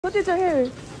Who did your hair?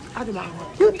 I do my own hair.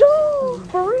 You do?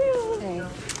 For real? Hey.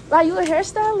 Like, you a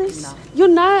hairstylist? No. You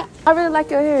not? I really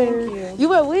like your hair. Thank you. You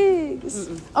wear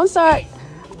wigs? I'm sorry.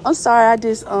 I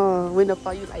just went up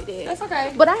on you like that. That's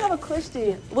okay. But I have a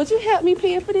question. Would you help me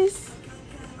paying for this?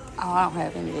 Oh, I don't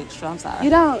have any extra. I'm sorry. You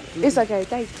don't? It's okay.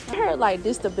 Thank you. I heard like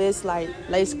this the best like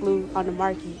lace glue on the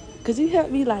market. Could you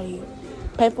help me like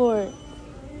pay for it?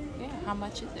 Yeah. How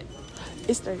much is it?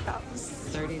 It's $30.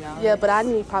 $30. Yeah, but I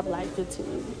need probably like 15.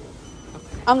 Okay.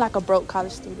 I'm like a broke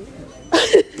college student.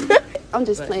 I'm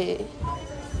just playing.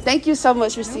 Thank you so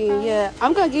much for seeing. Yeah,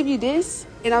 I'm gonna give you this,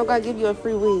 and I'm gonna give you a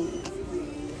free wig.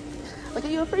 I'll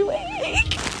give you a free wig.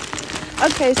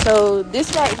 Okay, so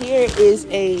this right here is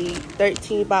a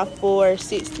 13 by 4,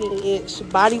 16-inch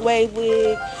body wave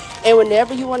wig. And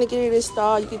whenever you want to get it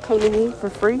installed, you can come to me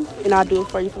for free, and I'll do it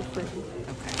for you for free. Okay.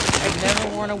 I've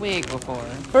never worn a wig before.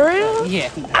 For real? Yeah.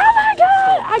 Oh my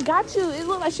God, I got you. It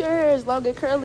looks like your hair is long and curly.